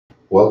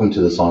Welcome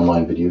to this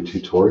online video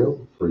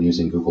tutorial for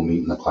using Google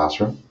Meet in the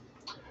classroom.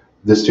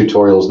 This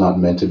tutorial is not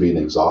meant to be an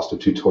exhaustive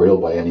tutorial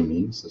by any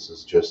means. This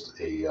is just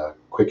a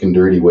quick and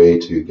dirty way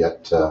to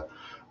get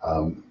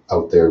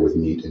out there with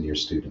Meet and your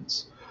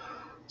students.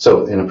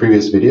 So in a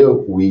previous video,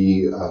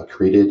 we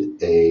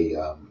created a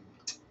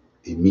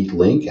Meet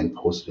link and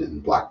posted it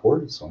in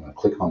Blackboard. So I'm going to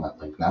click on that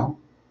link now,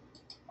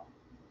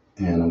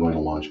 and I'm going to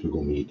launch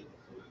Google Meet.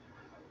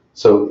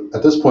 So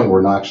at this point,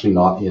 we're actually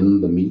not in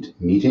the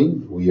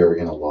meeting. We are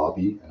in a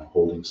lobby and a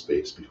holding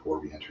space before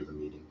we enter the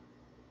meeting.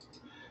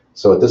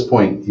 So at this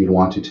point, you'd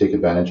want to take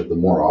advantage of the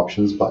More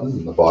Options button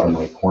in the bottom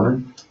right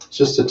corner. It's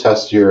just to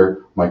test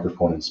your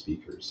microphone and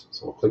speakers.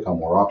 So I'll click on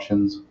More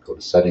Options, go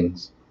to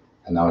Settings,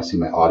 and now I see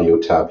my audio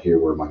tab here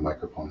where my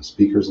microphone and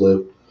speakers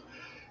live.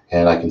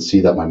 And I can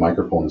see that my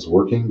microphone is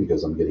working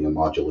because I'm getting a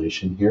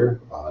modulation here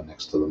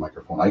next to the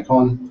microphone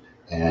icon.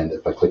 And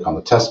if I click on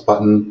the Test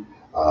button,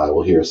 I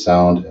will hear a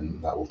sound,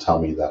 and that will tell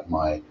me that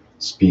my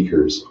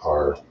speakers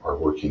are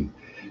working.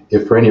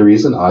 If for any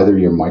reason either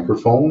your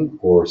microphone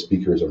or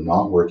speakers are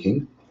not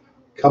working,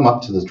 come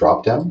up to this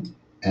drop-down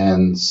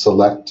and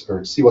select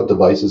or see what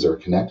devices are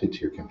connected to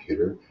your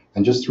computer,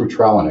 and just through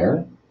trial and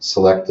error,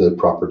 select the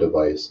proper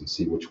device and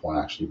see which one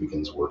actually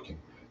begins working.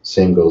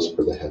 Same goes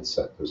for the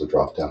headset. There's a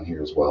drop-down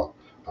here as well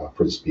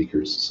for the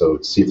speakers. So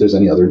see if there's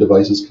any other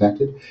devices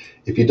connected.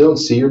 If you don't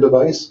see your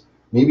device,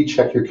 maybe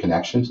check your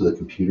connection to the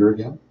computer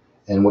again.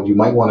 And what you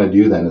might want to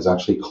do then is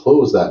actually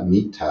close that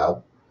Meet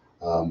tab,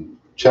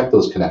 check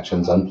those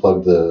connections,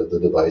 unplug the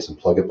device and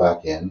plug it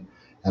back in,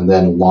 and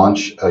then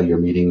launch your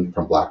meeting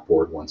from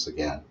Blackboard once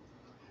again.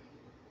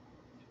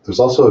 There's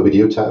also a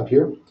video tab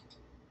here.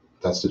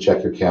 That's to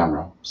check your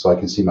camera. So I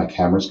can see my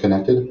camera's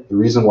connected. The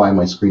reason why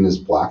my screen is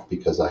black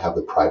because I have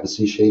the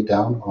privacy shade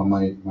down on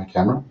my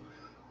camera.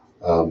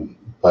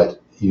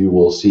 But you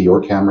will see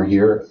your camera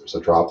here. There's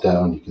a drop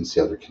down. You can see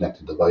other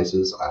connected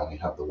devices. I only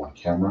have the one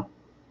camera.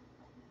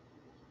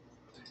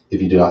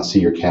 If you do not see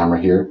your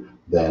camera here,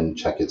 then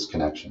check its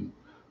connection.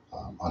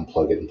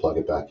 Unplug it and plug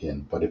it back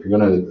in. But if you're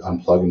going to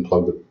unplug and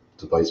plug the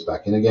device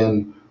back in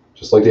again,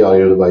 just like the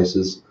audio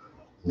devices,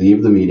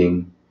 leave the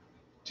meeting,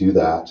 do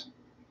that,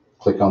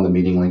 click on the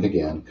meeting link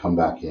again, come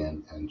back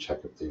in, and check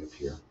if they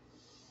appear.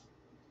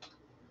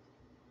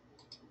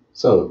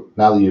 So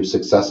now that you've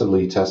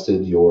successfully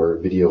tested your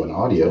video and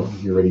audio,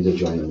 you're ready to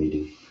join the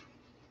meeting.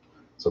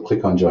 So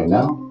click on Join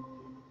Now.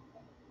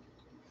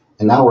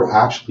 And now we're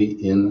actually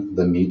in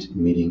the Meet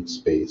meeting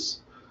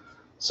space.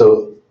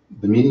 So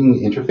the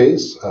meeting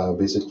interface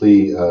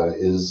basically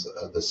is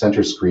the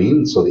center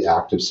screen. So the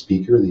active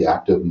speaker, the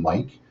active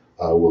mic,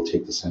 will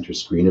take the center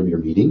screen of your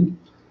meeting.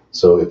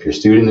 So if your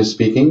student is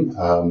speaking,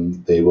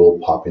 they will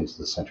pop into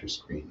the center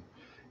screen.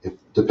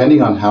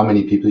 Depending on how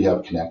many people you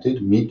have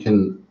connected, Meet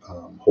can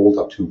hold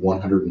up to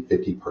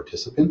 150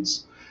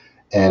 participants.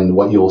 And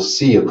what you'll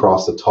see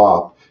across the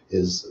top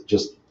is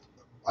just,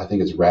 I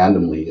think it's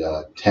randomly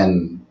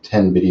 10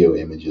 video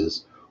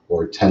images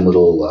or 10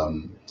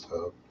 little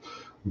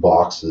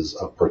boxes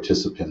of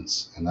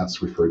participants, and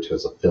that's referred to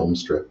as a film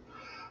strip.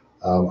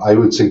 I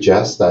would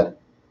suggest that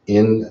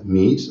in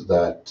Meet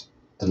that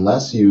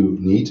unless you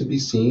need to be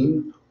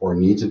seen or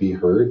need to be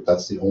heard,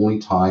 that's the only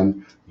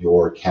time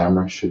your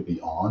camera should be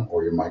on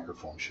or your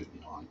microphone should be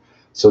on.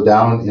 So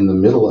down in the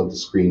middle of the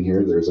screen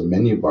here, there's a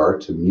menu bar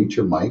to mute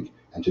your mic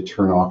and to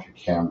turn off your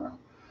camera.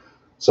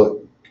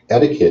 So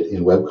etiquette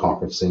in web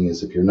conferencing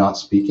is if you're not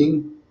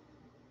speaking,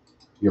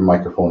 your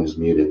microphone is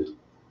muted.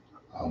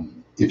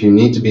 If you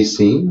need to be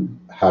seen,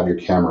 have your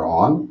camera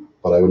on,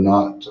 but I would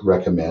not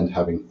recommend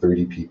having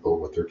 30 people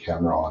with their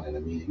camera on in a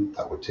meeting.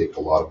 That would take a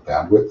lot of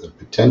bandwidth and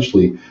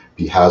potentially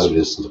be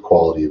hazardous to the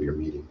quality of your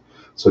meeting.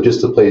 So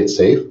just to play it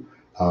safe,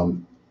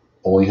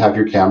 only have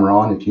your camera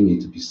on if you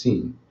need to be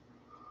seen.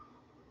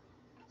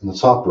 In the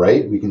top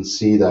right, we can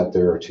see that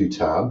there are two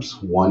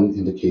tabs. One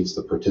indicates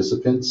the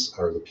participants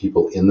or the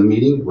people in the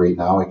meeting. Right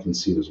now, I can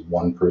see there's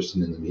one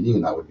person in the meeting,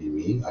 and that would be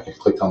me. I can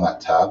click on that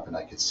tab, and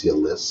I can see a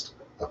list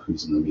of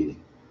who's in the meeting.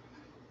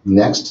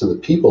 Next to the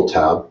People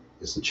tab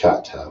is the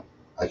Chat tab.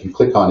 I can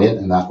click on it,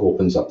 and that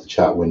opens up the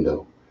chat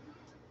window.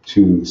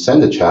 To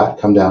send a chat,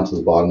 come down to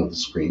the bottom of the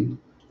screen,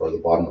 or the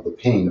bottom of the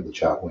pane of the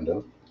chat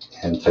window,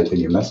 and type in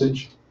your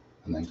message,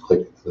 and then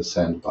click the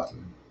Send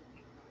button.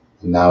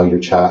 And now your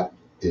chat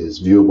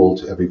is viewable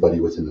to everybody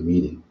within the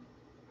meeting.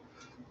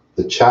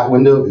 The chat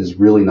window is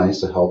really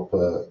nice to help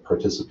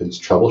participants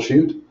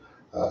troubleshoot.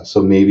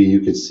 So maybe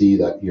you could see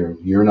that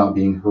you're not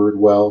being heard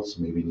well,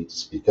 so maybe you need to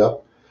speak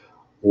up.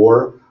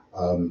 Or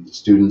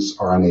students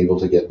are unable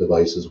to get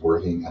devices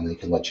working, and they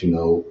can let you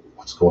know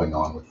what's going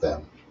on with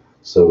them.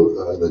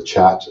 So the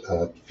chat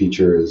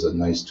feature is a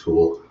nice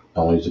tool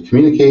not only to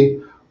communicate,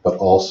 but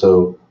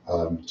also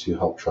to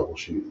help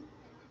troubleshoot.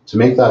 To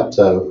make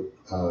that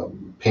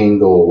pane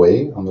go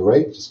away on the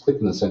right, just click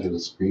in the center of the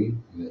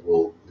screen and it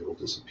will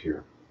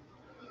disappear.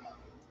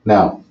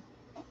 Now,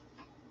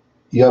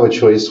 you have a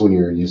choice when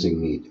you're using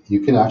Meet.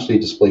 You can actually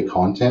display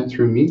content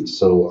through Meet,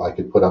 so I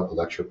could put up a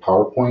lecture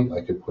PowerPoint,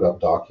 I could put up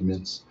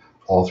documents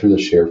all through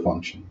the share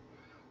function.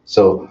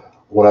 So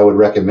what I would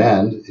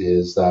recommend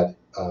is that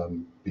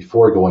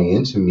before going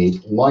into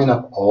Meet, line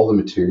up all the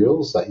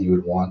materials that you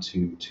would want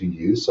to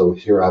use. So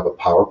here I have a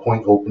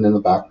PowerPoint open in the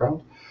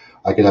background.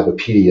 I could have a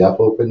PDF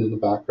open in the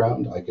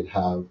background. I could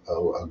have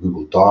a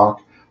Google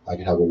Doc. I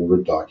could have a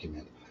Word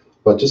document.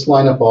 But just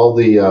line up all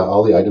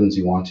the items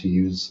you want to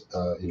use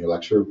in your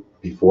lecture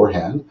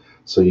beforehand,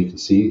 so you can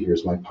see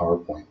here's my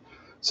PowerPoint.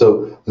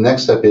 So the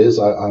next step is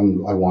I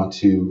want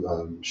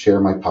to share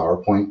my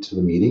PowerPoint to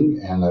the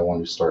meeting, and I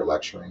want to start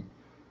lecturing.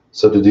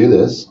 So to do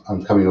this,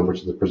 I'm coming over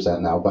to the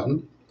Present Now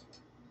button,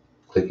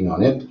 clicking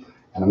on it,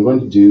 and I'm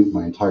going to do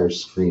my entire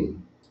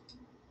screen.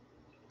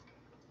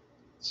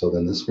 So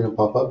then this screen will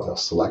pop up. I'll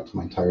select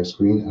my entire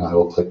screen, and I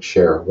will click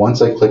Share.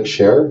 Once I click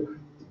Share,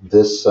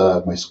 this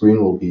my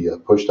screen will be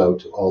pushed out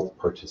to all the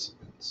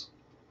participants.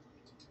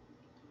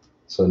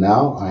 So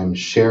now I'm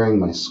sharing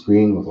my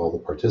screen with all the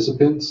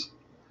participants,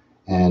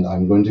 and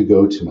I'm going to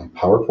go to my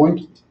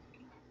PowerPoint.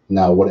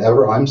 Now,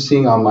 whatever I'm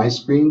seeing on my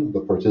screen, the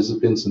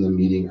participants in the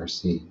meeting are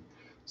seeing.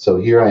 So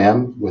here I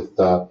am with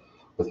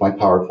my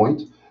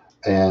PowerPoint,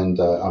 and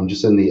I'm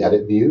just in the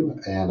edit view,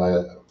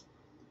 and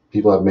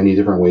people have many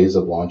different ways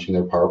of launching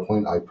their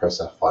PowerPoint. I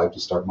press F5 to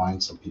start mine.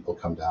 Some people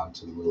come down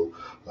to the little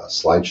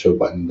slideshow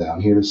button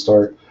down here to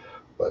start,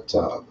 but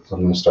I'm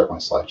going to start my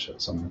slideshow.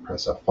 So I'm going to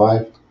press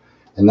F5,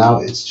 and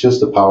now it's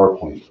just a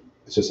PowerPoint.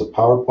 It's just a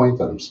PowerPoint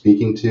that I'm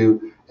speaking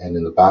to, and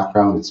in the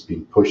background, it's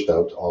being pushed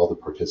out to all the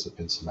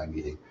participants in my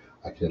meeting.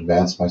 I can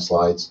advance my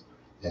slides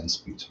and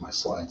speak to my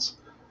slides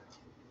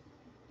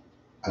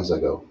as I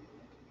go.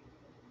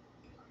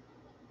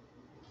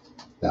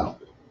 Now,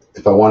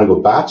 if I want to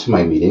go back to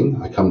my meeting,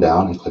 I come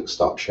down and click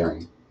Stop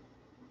Sharing.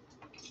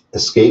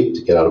 Escape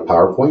to get out of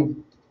PowerPoint,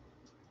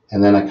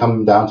 and then I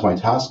come down to my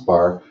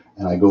taskbar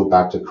and I go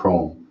back to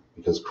Chrome,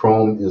 because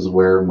Chrome is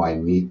where my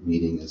Meet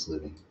meeting is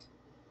living.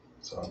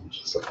 So I'm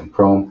just selecting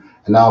Chrome,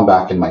 and now I'm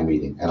back in my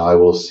meeting, and I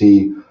will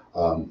see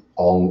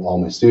all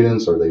my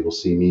students, or they will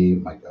see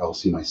me. I'll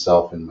see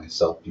myself in my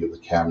self view of the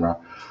camera.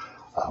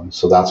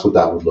 So that's what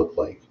that would look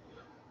like.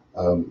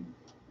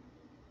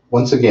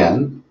 Once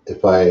again,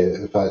 if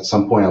at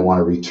some point I want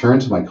to return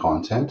to my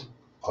content,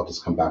 I'll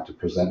just come back to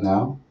Present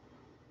Now,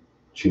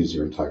 choose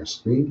your entire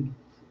screen,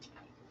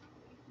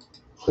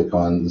 click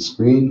on the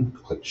screen,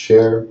 click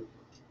Share,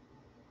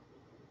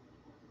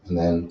 and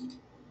then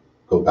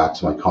go back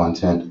to my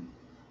content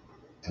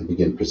and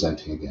begin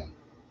presenting again.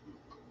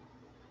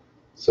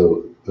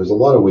 So there's a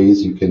lot of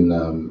ways you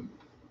can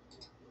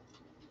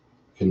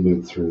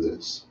move through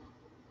this.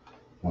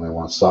 When I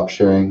want to stop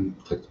sharing,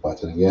 click the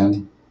button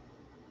again,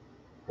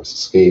 press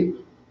Escape,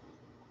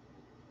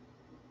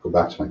 go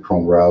back to my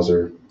Chrome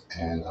browser,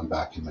 and I'm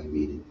back in my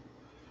meeting.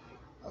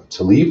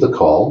 To leave the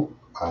call,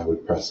 I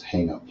would press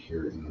Hang Up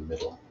here in the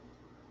middle.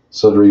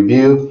 So to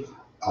review,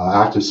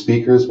 active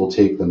speakers will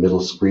take the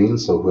middle screen,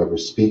 so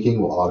whoever's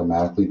speaking will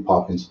automatically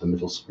pop into the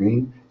middle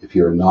screen. If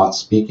you're not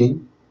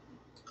speaking,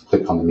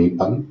 click on the mute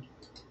button.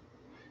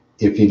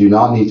 If you do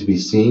not need to be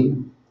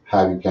seen,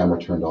 have your camera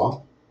turned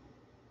off.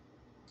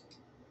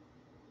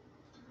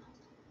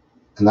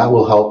 And that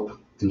will help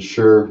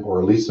ensure, or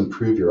at least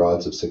improve, your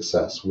odds of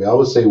success. We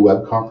always say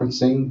web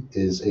conferencing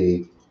is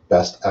a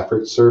best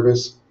effort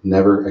service,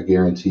 never a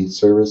guaranteed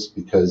service,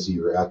 because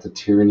you're at the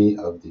tyranny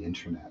of the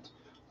internet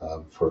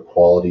for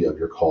quality of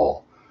your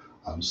call.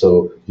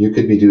 So you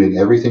could be doing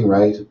everything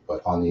right,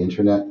 but on the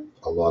internet,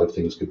 a lot of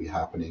things could be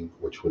happening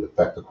which would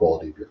affect the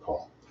quality of your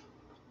call.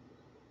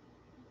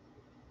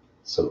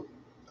 So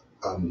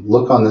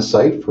look on this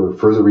site for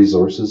further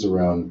resources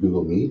around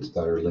Google Meet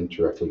that are linked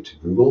directly to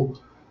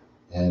Google.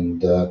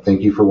 And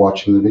thank you for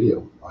watching the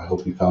video. I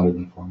hope you found it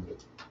informative.